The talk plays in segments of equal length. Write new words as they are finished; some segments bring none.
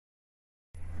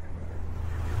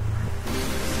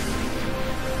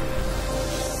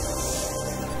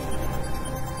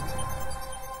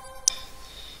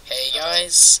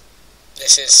guys,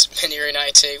 this is Mini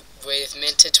Reunited with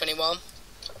Minted21.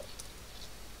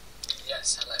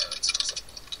 Yes, hello, it's possible.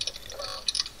 Well,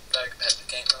 very competitive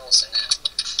game also now.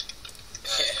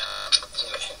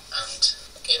 Anyway, and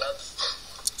Caleb?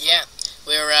 Yeah,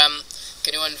 we're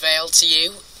going to unveil to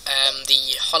you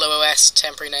the HoloOS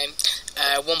temporary name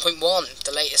 1.1,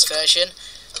 the latest version.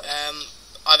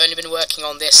 I've only been working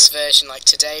on this version like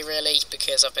today really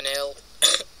because I've been ill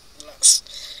the last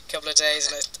couple of days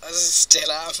and I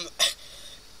still am.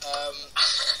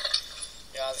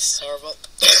 Yeah, this is horrible.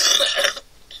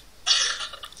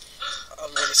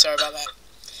 I'm really sorry about that.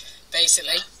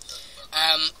 Basically,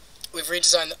 we've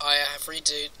redesigned. I have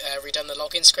redone the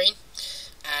login screen,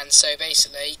 and so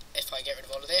basically, if I get rid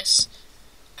of all of this,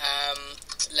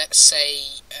 let's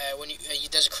say when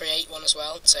there's a create one as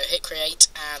well. So hit create,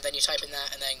 and then you type in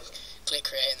that, and then click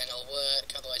create, and then it'll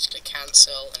work. Otherwise, you click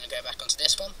cancel, and then go back onto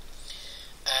this one.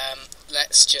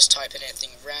 Let's just type in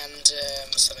anything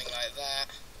random, something like that,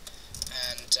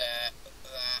 and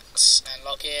and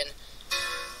log in.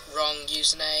 Wrong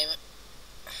username.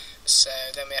 So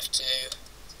then we have to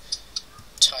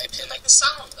type in. Make the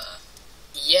sound there.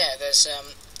 Yeah, there's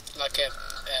like a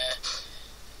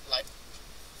like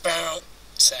bow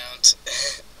sound.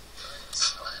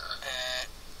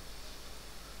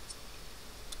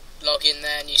 Log in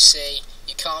there, and you see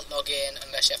you can't log in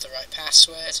unless you have the right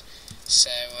password. So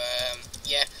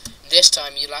yeah, this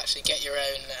time you'll actually get your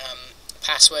own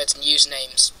passwords and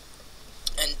usernames,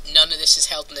 and none of this is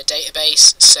held in the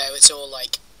database, so it's all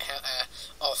like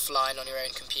offline on your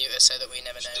own computer, so that we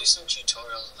never know. Do some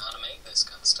tutorials on how to make this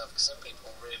kind of stuff, because some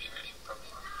people really probably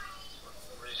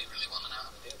really want to know how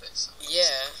to do this.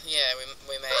 Yeah,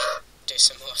 we may do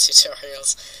some more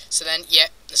tutorials. So then, yeah,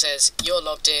 it says you're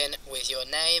logged in with your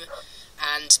name,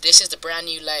 and this is the brand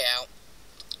new layout.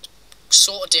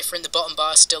 Sort of different. The bottom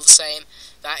bar is still the same.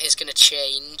 That is going to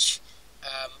change,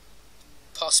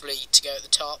 possibly to go at the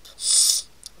top.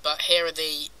 But here are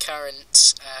the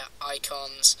current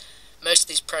icons. Most of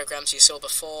these programs you saw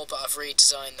before, but I've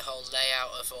redesigned the whole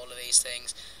layout of all of these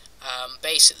things.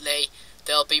 Basically,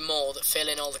 there'll be more that fill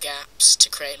in all the gaps to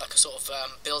create like a sort of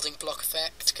building block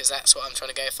effect, because that's what I'm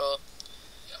trying to go for.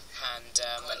 Yep. And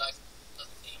I like the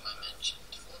theme I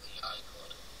mentioned for the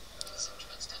iCode. It's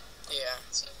interesting. Yeah.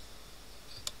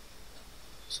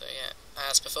 So yeah,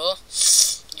 as before,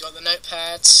 you got the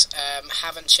notepads.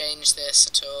 Haven't changed this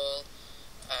at all.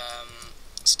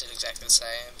 Still exactly the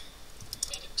same.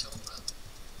 Made it tall, but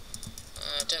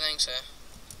I don't think so.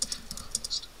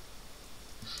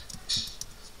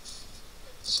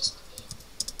 it's just the name.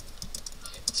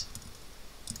 Right.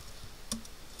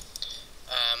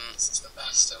 This is the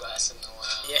best OS in the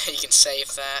world. Yeah, you can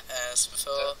save that as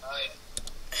before.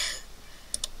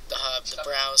 The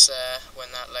browser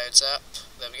when that loads up.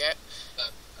 There we go.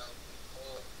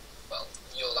 Well,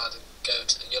 you're allowed to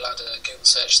Google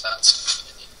search that.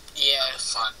 Yeah.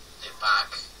 Find it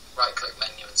back, right click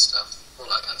menu and stuff, all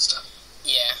that kind of stuff.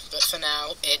 Yeah, but for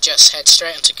now it just heads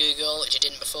straight onto Google, which it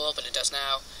didn't before, but it does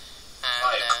now.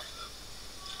 And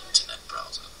internet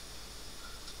browser.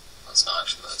 That's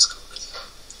cool, is it?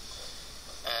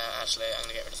 actually, I'm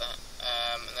gonna get rid of that.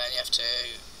 And then you have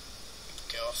to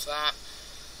go off that,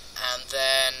 and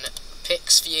then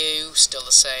PixView still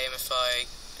the same. If I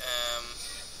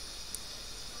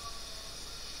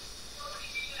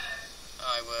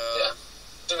will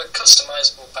do a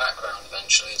customizable background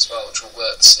eventually as well, which will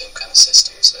work the same kind of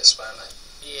system as this, won't it?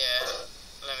 Yeah.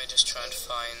 Let me just try and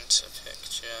find a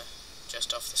picture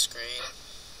just off the screen.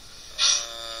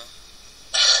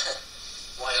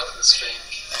 Why off the screen?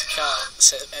 I can't,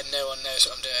 so no one knows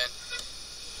what I'm doing.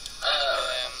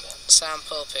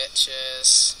 Sample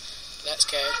pictures. Let's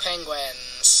go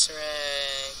penguins.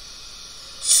 Hooray!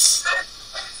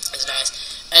 It's nice.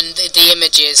 And the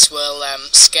images will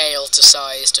scale to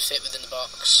size to fit within the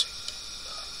box.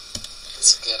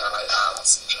 It's good, I like that,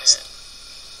 that's interesting.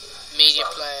 Yeah. Media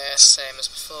player, same as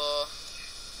before.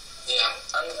 Yeah,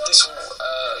 and this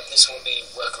will be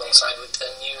work alongside with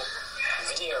the new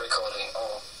video recording,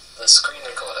 or the screen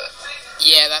recorder.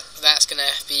 Yeah, that's going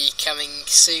to be coming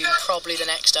soon, probably the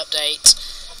next update.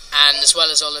 And as well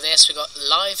as all of this, we've got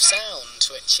Live Sound,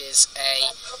 which is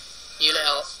a new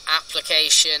little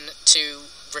application to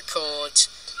record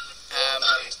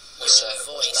your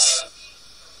voice.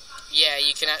 Yeah,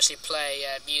 you can actually play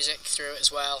music through it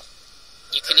as well.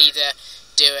 You can either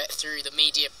do it through the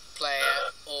media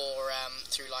player or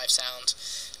through Live Sound.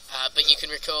 But you can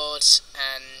record,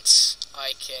 and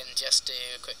I can just do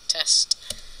a quick test.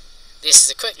 This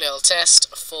is a quick little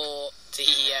test for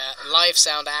the Live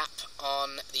Sound app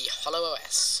on the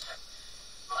HoloOS.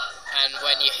 And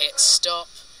when you hit stop,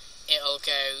 it'll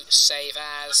go save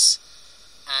as,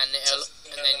 and it'll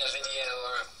in a video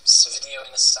or a video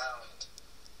in a sound,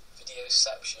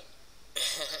 videoception.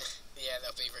 Yeah,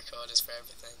 there'll be recorders for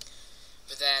everything.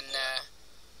 But then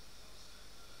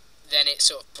it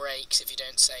sort of breaks if you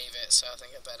don't save it. So I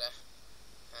think I better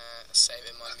save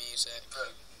it in my music.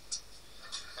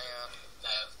 Hang on. No,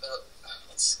 but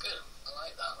it's good. I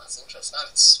like that. That's interesting.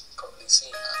 I've probably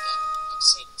seen that. Yeah. I've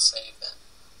seen save it.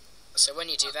 So when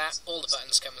you do that, all the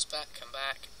buttons come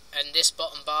back, and this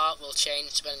bottom bar will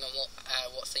change depending on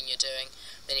what thing you're doing.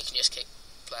 Then you can just click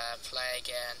play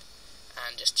again,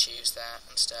 and just choose that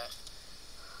and stuff.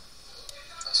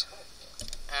 That's cool. Yeah.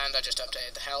 And I just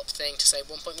updated the help thing to say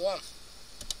 1.1.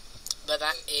 But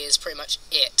that is pretty much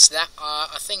it.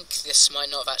 I think this might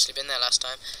not have actually been there last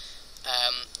time.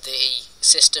 The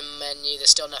system menu,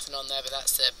 there's still nothing on there, but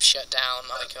that's the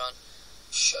shutdown icon.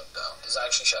 Shut down. Does it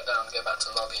actually shut down and go back to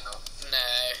login? Or?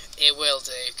 No, it will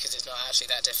do, because it's not actually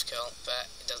that difficult, but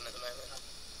it doesn't at the moment.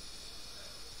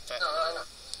 But No.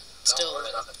 still, I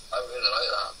really like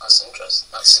that. That's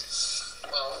interesting.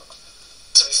 Well,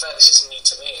 to be fair, this is new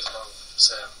to me as well.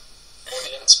 So,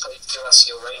 audience, please give us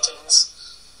your ratings.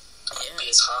 yeah. Be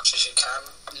as harsh as you can.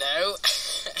 No.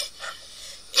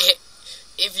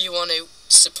 If you want to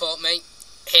support me,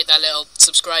 hit that little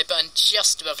subscribe button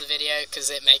just above the video, because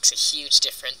it makes a huge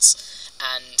difference,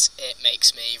 and it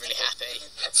makes me really happy. We'll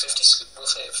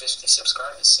hit 50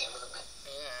 subscribers soon, won't we?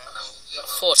 Yeah.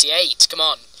 48, come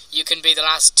on. You can be the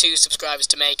last 2 subscribers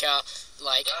to make our,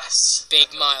 yes.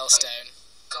 big milestone.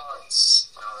 Gods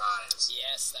in our eyes.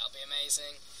 Yes, that'll be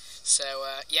amazing. So,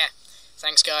 yeah.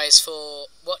 Thanks, guys, for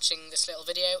watching this little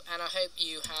video, and I hope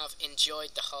you have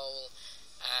enjoyed the whole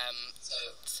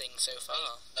thing so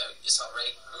far. No, it's not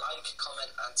right. Like,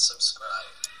 comment, and subscribe.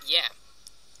 Yeah.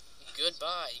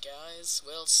 Goodbye, guys.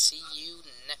 We'll see you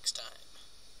next